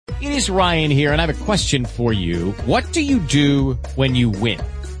It is Ryan here, and I have a question for you. What do you do when you win?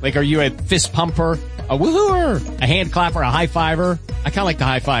 Like, are you a fist pumper, a woohooer, a hand clapper, a high fiver? I kind of like the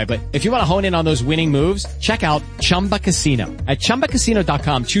high five, but if you want to hone in on those winning moves, check out Chumba Casino. At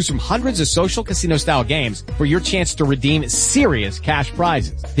ChumbaCasino.com, choose from hundreds of social casino-style games for your chance to redeem serious cash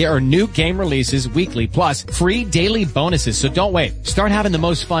prizes. There are new game releases weekly, plus free daily bonuses. So don't wait. Start having the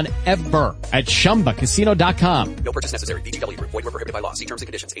most fun ever at ChumbaCasino.com. No purchase necessary. VGW Group. Void where prohibited by law. See terms and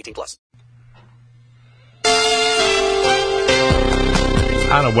conditions. 18+.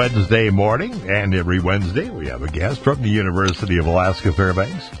 On a Wednesday morning, and every Wednesday, we have a guest from the University of Alaska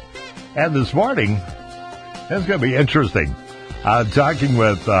Fairbanks. And this morning, it's going to be interesting. Talking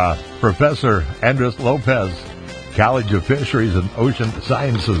with Professor Andres Lopez, College of Fisheries and Ocean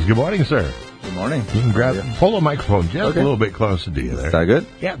Sciences. Good morning, sir. Good morning. You can pull the microphone just a little bit closer to you there. Is that good?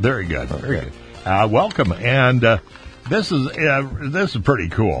 Yeah, very good. Very good. Welcome. And this is pretty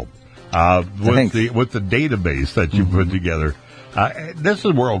cool. With the database that you put together. This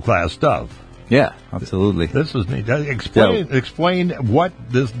is world-class stuff. Yeah, absolutely. This is neat. Explain what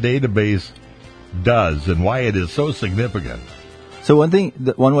this database does and why it is so significant. So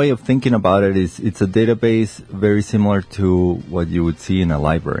one way of thinking about it is it's a database very similar to what you would see in a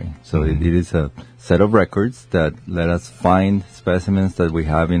library. So it is a set of records that let us find specimens that we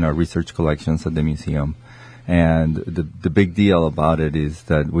have in our research collections at the museum. And the big deal about it is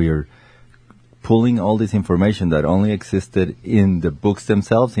that we are pulling all this information that only existed in the books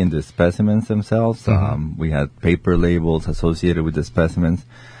themselves, in the specimens themselves. We had paper labels associated with the specimens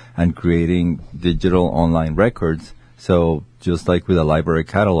and creating digital online records. So just like with a library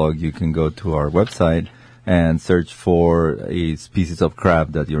catalog, you can go to our website and search for a species of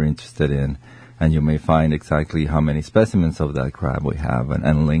crab that you're interested in. And you may find exactly how many specimens of that crab we have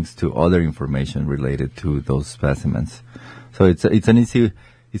and links to other information related to those specimens. So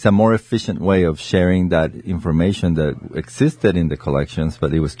it's a more efficient way of sharing that information that existed in the collections,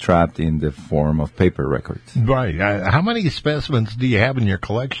 but it was trapped in the form of paper records. Right. How many specimens do you have in your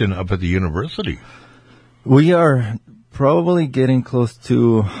collection up at the university? We are probably getting close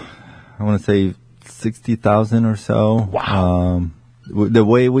to, I want to say, 60,000 or so. Wow. The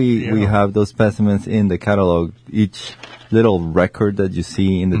way we have those specimens in the catalog, each little record that you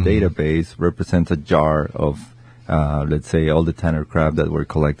see in the database represents a jar of let's say all the tanner crab that were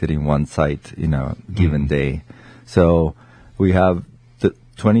collected in one site in a given day. So we have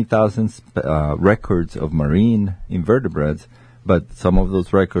 20,000 records of marine invertebrates, but some of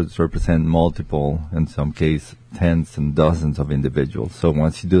those records represent multiple, in some case, tens and dozens of individuals. So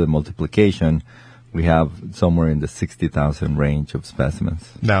once you do the multiplication, we have somewhere in the 60,000 range of specimens.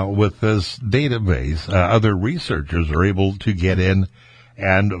 Now, with this database, other researchers are able to get in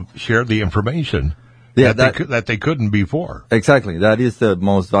and share the information. Yeah, that they couldn't before. Exactly. That is the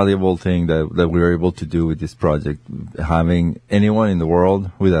most valuable thing that we were able to do with this project. Having anyone in the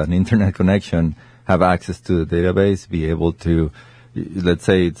world with an internet connection have access to the database, be able to, let's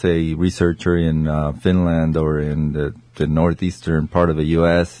say it's a researcher in Finland or in the northeastern part of the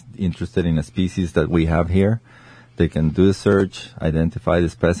U.S. interested in a species that we have here. They can do the search, identify the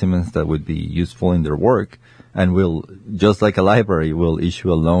specimens that would be useful in their work, and we'll, just like a library, we'll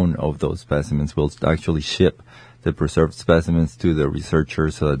issue a loan of those specimens. We'll actually ship the preserved specimens to the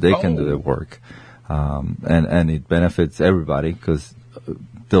researchers so that they can do the work. And it benefits everybody because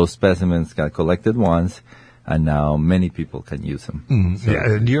those specimens got collected once, and now many people can use them. So, yeah,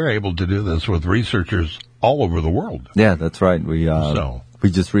 and you're able to do this with researchers all over the world. Yeah, that's right. We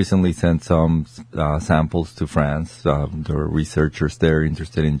just recently sent some samples to France. There were researchers there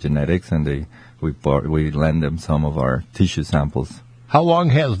interested in genetics, and we lend them some of our tissue samples. How long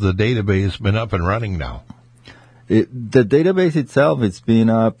has the database been up and running now? The database itself, it's been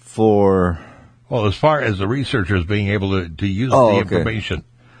up for... Well, as far as the researchers being able to use the information.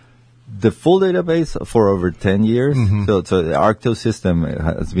 The full database for over 10 years. So the Arcto system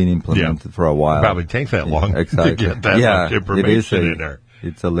has been implemented for a while. It probably takes that long to get that much information in there.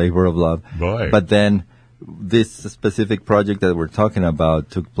 It's a labor of love. Boy. But then this specific project that we're talking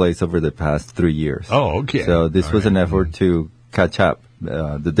about took place over the past 3 years. Oh, okay. So this was an effort to catch up.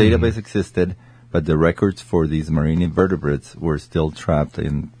 The database existed, but the records for these marine invertebrates were still trapped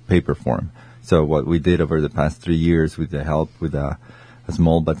in paper form. So what we did over the past 3 years with the help with a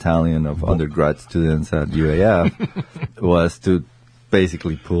small battalion of undergrad students at UAF was to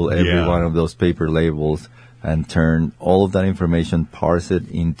basically pull every one of those paper labels and turn all of that information, parse it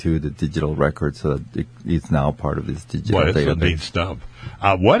into the digital record so that it's now part of this digital database. Well, it's neat stuff.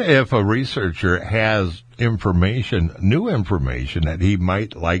 What if a researcher has information, new information that he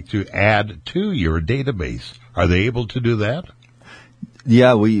might like to add to your database? Are they able to do that?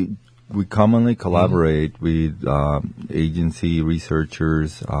 Yeah, we commonly collaborate with agency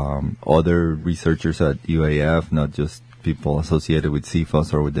researchers, other researchers at UAF, not just people associated with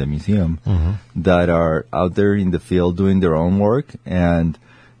CFOS or with the museum, that are out there in the field doing their own work and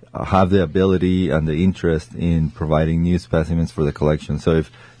have the ability and the interest in providing new specimens for the collection. So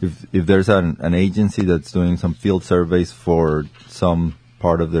if there's an agency that's doing some field surveys for some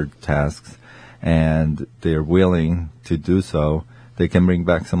part of their tasks and they're willing to do so, they can bring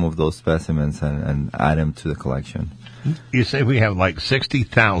back some of those specimens and add them to the collection. You say we have like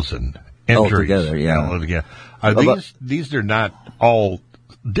 60,000 entries. Altogether, yeah. Altogether. These are not all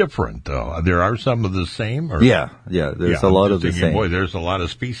different, though. There are some of the same? Or? Yeah. There's a lot of the same. Boy, there's a lot of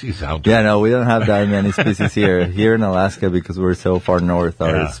species out there. Yeah, no, we don't have that many species here. Here in Alaska, because we're so far north,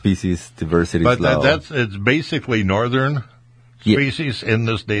 our species diversity is low. But it's basically northern species in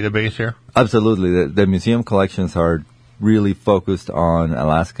this database here? Absolutely. The museum collections are really focused on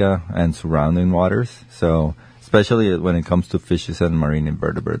Alaska and surrounding waters. So, especially when it comes to fishes and marine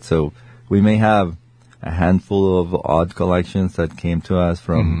invertebrates. So, we may have a handful of odd collections that came to us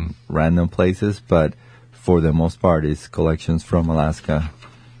from random places, but for the most part, it's collections from Alaska.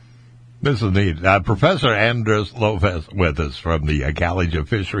 This is neat. Professor Andres Lopez with us from the College of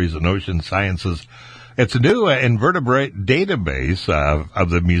Fisheries and Ocean Sciences. It's a new invertebrate database of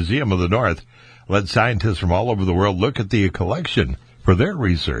the Museum of the North. Let scientists from all over the world look at the collection for their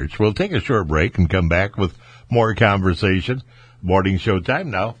research. We'll take a short break and come back with more conversation. Morning show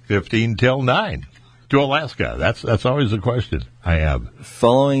time now, 15 till 9. To Alaska. That's always a question I have.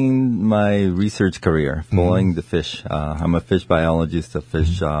 Following my research career, following the fish. I'm a fish biologist, a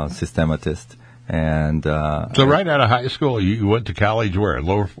fish systematist. And so right out of high school, you went to college where?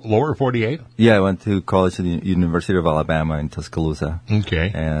 Lower 48? Yeah, I went to college at the University of Alabama in Tuscaloosa.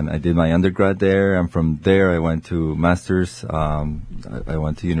 Okay. And I did my undergrad there, and from there I went to master's. I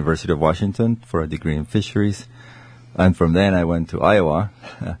went to University of Washington for a degree in fisheries. And from then I went to Iowa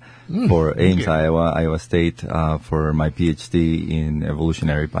for Ames, Iowa State, for my PhD in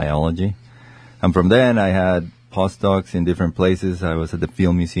evolutionary biology. And from then I had postdocs in different places. I was at the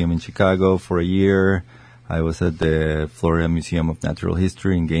Field Museum in Chicago for a year. I was at the Florida Museum of Natural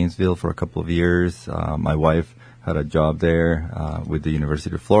History in Gainesville for a couple of years. My wife had a job there with the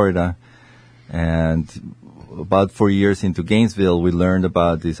University of Florida. And about 4 years into Gainesville, we learned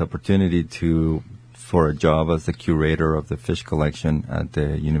about this opportunity for a job as the curator of the fish collection at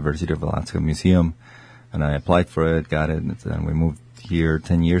the University of Alaska Museum. And I applied for it, got it, and we moved here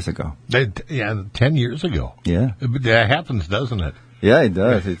 10 years ago. 10 years ago. Yeah. But that happens, doesn't it? Yeah, it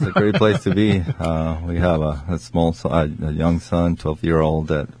does. It's a great place to be. We have a young son, 12-year-old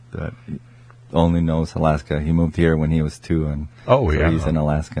that only knows Alaska. He moved here when he was 2, and so he's an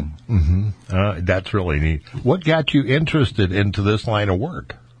Alaskan. That's really neat. What got you interested into this line of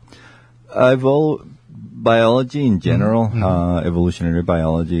work? Biology in general, evolutionary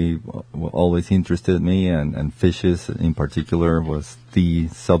biology always interested me, and fishes in particular was the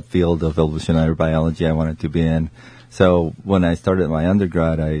subfield of evolutionary biology I wanted to be in. So when I started my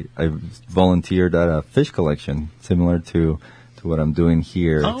undergrad, I volunteered at a fish collection, similar to what I'm doing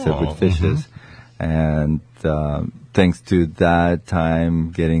here, except with fishes. And thanks to that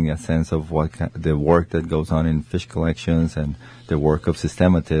time, getting a sense of the work that goes on in fish collections and the work of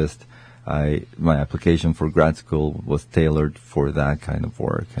systematists, my application for grad school was tailored for that kind of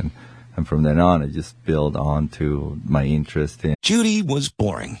work. And from then on, I just built on to my interest in. Judy was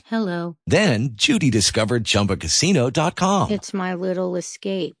boring. Hello. Then Judy discovered ChumbaCasino.com. It's my little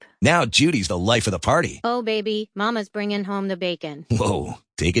escape. Now Judy's the life of the party. Oh, baby, mama's bringing home the bacon. Whoa,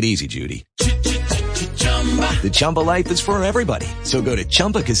 take it easy, Judy. The Chumba life is for everybody. So go to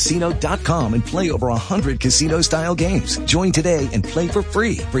ChumbaCasino.com and play over 100 casino-style games. Join today and play for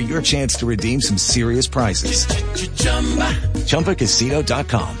free for your chance to redeem some serious prizes.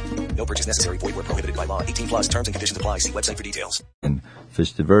 ChumbaCasino.com. No purchase necessary. Void where prohibited by law. 18 plus terms and conditions apply. See website for details. And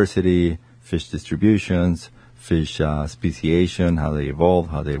fish diversity, fish distributions, fish speciation, how they evolve,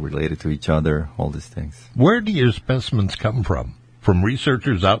 how they related to each other, all these things. Where do your specimens come from? From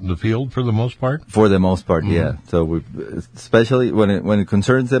researchers out in the field for the most part? For the most part, yeah. So especially when it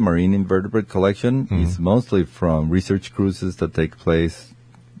concerns the marine invertebrate collection, it's mostly from research cruises that take place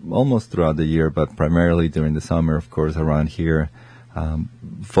almost throughout the year, but primarily during the summer, of course, around here.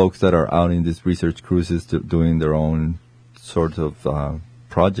 Folks that are out in these research cruises doing their own sort of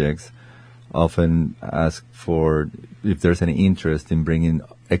projects often ask for if there's any interest in bringing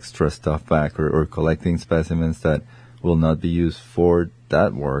extra stuff back or collecting specimens that will not be used for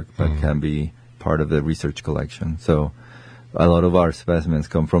that work, but can be part of the research collection. So a lot of our specimens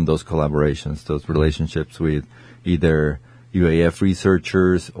come from those collaborations, those relationships with either UAF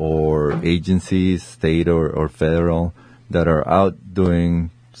researchers or agencies, state or federal, that are out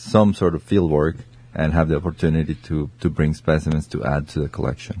doing some sort of field work and have the opportunity to bring specimens to add to the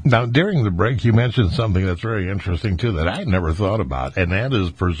collection. Now, during the break, you mentioned something that's very interesting, too, that I had never thought about, and that is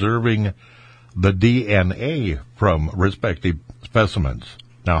preserving the DNA from respective specimens.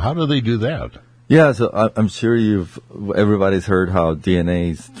 Now, how do they do that? Yeah, so I'm sure everybody's heard how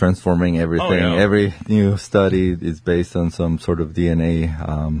DNA is transforming everything. Oh, yeah. Every new study is based on some sort of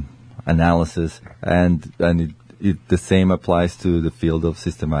DNA analysis, and the same applies to the field of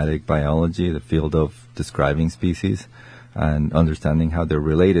systematic biology, the field of describing species and understanding how they're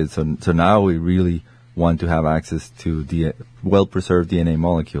related. So now we really want to have access to well-preserved DNA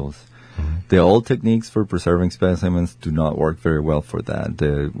molecules. The old techniques for preserving specimens do not work very well for that.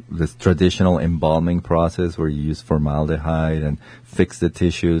 This traditional embalming process where you use formaldehyde and fix the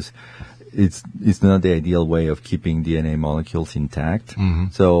tissues, it's not the ideal way of keeping DNA molecules intact.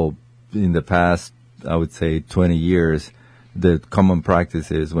 So in the past, I would say 20 years, the common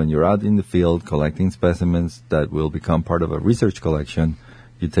practice is when you're out in the field collecting specimens that will become part of a research collection,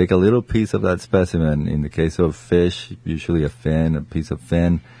 you take a little piece of that specimen. In the case of fish, usually a piece of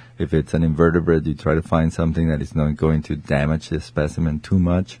fin. If it's an invertebrate, you try to find something that is not going to damage the specimen too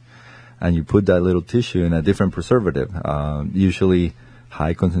much. And you put that little tissue in a different preservative, usually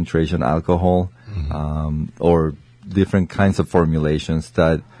high concentration alcohol, or different kinds of formulations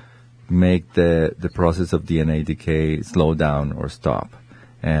that make the process of DNA decay slow down or stop.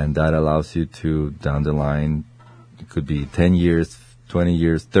 And that allows you to, down the line, it could be 10 years, 20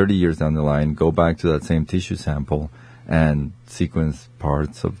 years, 30 years down the line, go back to that same tissue sample and sequence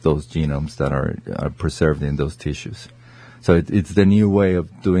parts of those genomes that are preserved in those tissues. So it's the new way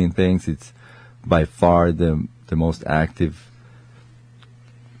of doing things. It's by far the most active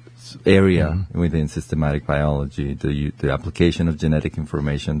area within systematic biology, the application of genetic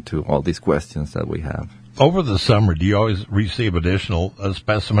information to all these questions that we have. Over the summer, do you always receive additional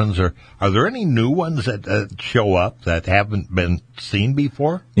specimens, or are there any new ones that show up that haven't been seen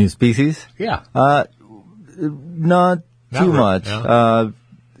before? New species? Yeah. Not too much. Yeah.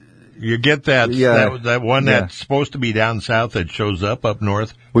 You get that one that's supposed to be down south that shows up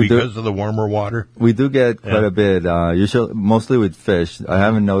north because of the warmer water? We do get quite a bit, usually, mostly with fish. I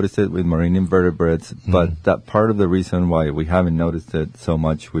haven't noticed it with marine invertebrates, but that part of the reason why we haven't noticed it so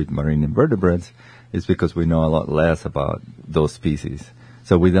much with marine invertebrates is because we know a lot less about those species.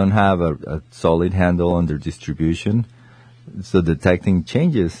 So we don't have a solid handle on their distribution. So detecting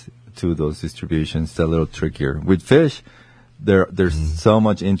changes to those distributions is a little trickier. With fish, there's so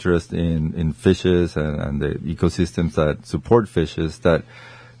much interest in fishes and the ecosystems that support fishes that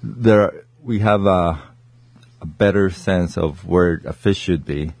we have a better sense of where a fish should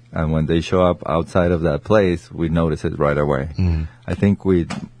be. And when they show up outside of that place, we notice it right away. I think with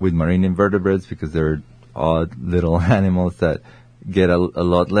marine invertebrates, because they're odd little animals that get a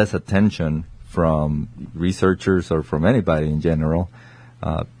lot less attention from researchers or from anybody in general,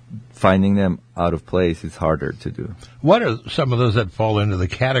 finding them out of place is harder to do. What are some of those that fall into the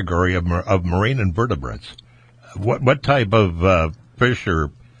category of marine invertebrates? What type of fish,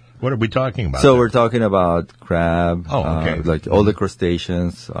 or what are we talking about? So we're talking about crab, like all the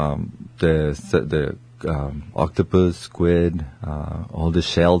crustaceans, the octopus, squid, all the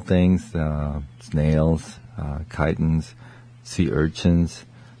shell things, snails, chitons, sea urchins.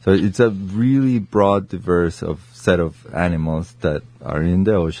 So it's a really broad, diverse set of animals that are in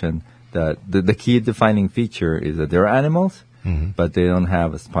the ocean. That the key defining feature is that they're animals, but they don't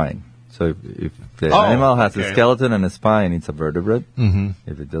have a spine. So if the animal has a skeleton and a spine, it's a vertebrate.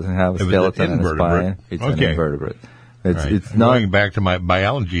 If it doesn't have a skeleton and a spine, it's an invertebrate. It's not going back to my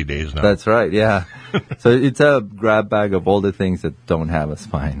biology days now. That's right. Yeah. So it's a grab bag of all the things that don't have a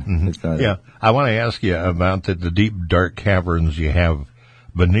spine. It's not I want to ask you about the deep, dark caverns you have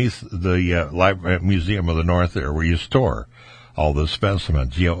beneath the Museum of the North there, where you store all the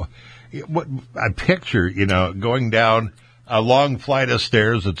specimens. What I picture, going down a long flight of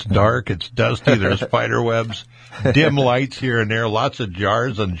stairs. It's dark, it's dusty, there's spider webs, dim lights here and there, lots of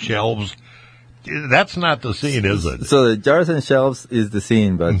jars and shelves. That's not the scene, is it? So the jars and shelves is the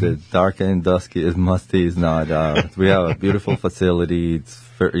scene, but the dark and dusky is musty is not. We have a beautiful facility. It's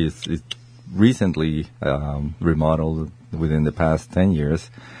recently remodeled within the past 10 years,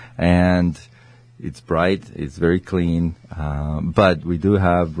 and it's bright, it's very clean, but we do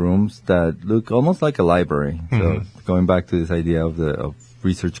have rooms that look almost like a library. So going back to this idea of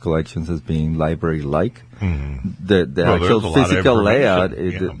research collections as being library-like, the actual physical layout,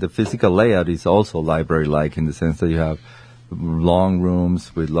 the physical layout is also library-like in the sense that you have long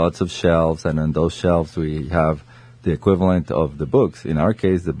rooms with lots of shelves, and on those shelves we have the equivalent of the books. In our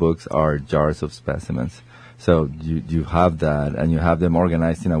case, the books are jars of specimens. So you have that, and you have them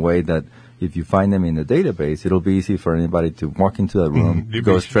organized in a way that if you find them in the database, it'll be easy for anybody to walk into the room,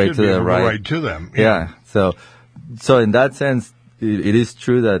 go straight to the right to them. Yeah. So in that sense, it is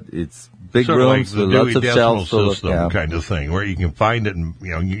true that it's big sort rooms of like with the lots of Dewey shelves. Decimal System kind of thing, where you can find it and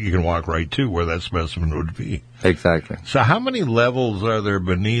you can walk right to where that specimen would be. Exactly. So how many levels are there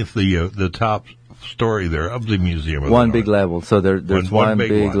beneath the top story there of the museum? One big level. So there's one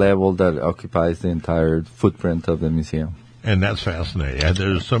big one. level that occupies the entire footprint of the museum. And that's fascinating. And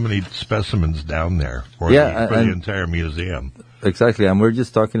there's so many specimens down there for Yeah, the entire museum. Exactly. And we're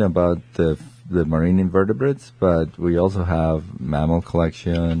just talking about the marine invertebrates, but we also have mammal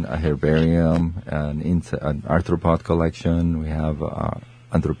collection, a herbarium, an arthropod collection. We have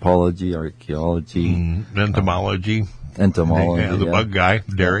anthropology, archaeology, Entomology. entomology. The bug guy,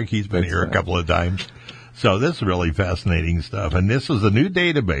 Derek, he's been here a couple of times. So this is really fascinating stuff. And this is a new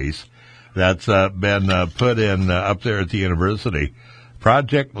database that's been put in up there at the university.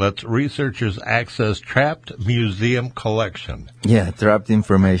 Project lets researchers access trapped museum collection. Yeah, trapped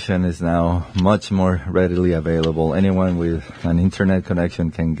information is now much more readily available. Anyone with an internet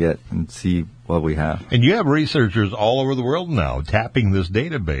connection can get and see what we have. And you have researchers all over the world now tapping this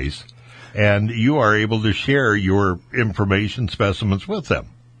database, and you are able to share your information specimens with them.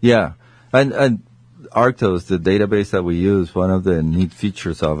 Yeah, and Arctos, the database that we use, one of the neat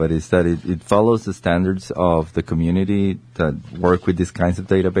features of it is that it follows the standards of the community that work with these kinds of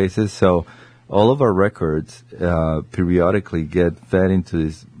databases. So all of our records periodically get fed into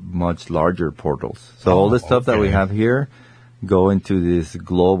these much larger portals. So all the stuff that we have here go into these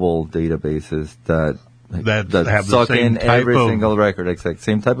global databases that have suck the same in every type of single record. Exact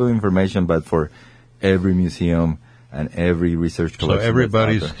same type of information, but for every museum and every research collection. So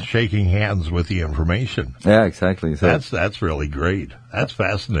everybody's shaking hands with the information. Yeah, exactly. So that's really great. That's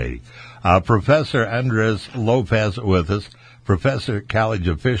fascinating. Professor Andres Lopez with us, Professor, College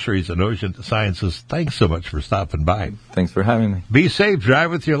of Fisheries and Ocean Sciences. Thanks so much for stopping by. Thanks for having me. Be safe.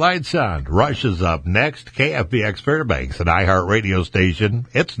 Drive with your lights on. Rush is up next. KFBX Fairbanks, an iHeart radio station.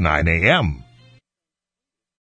 It's 9 a.m.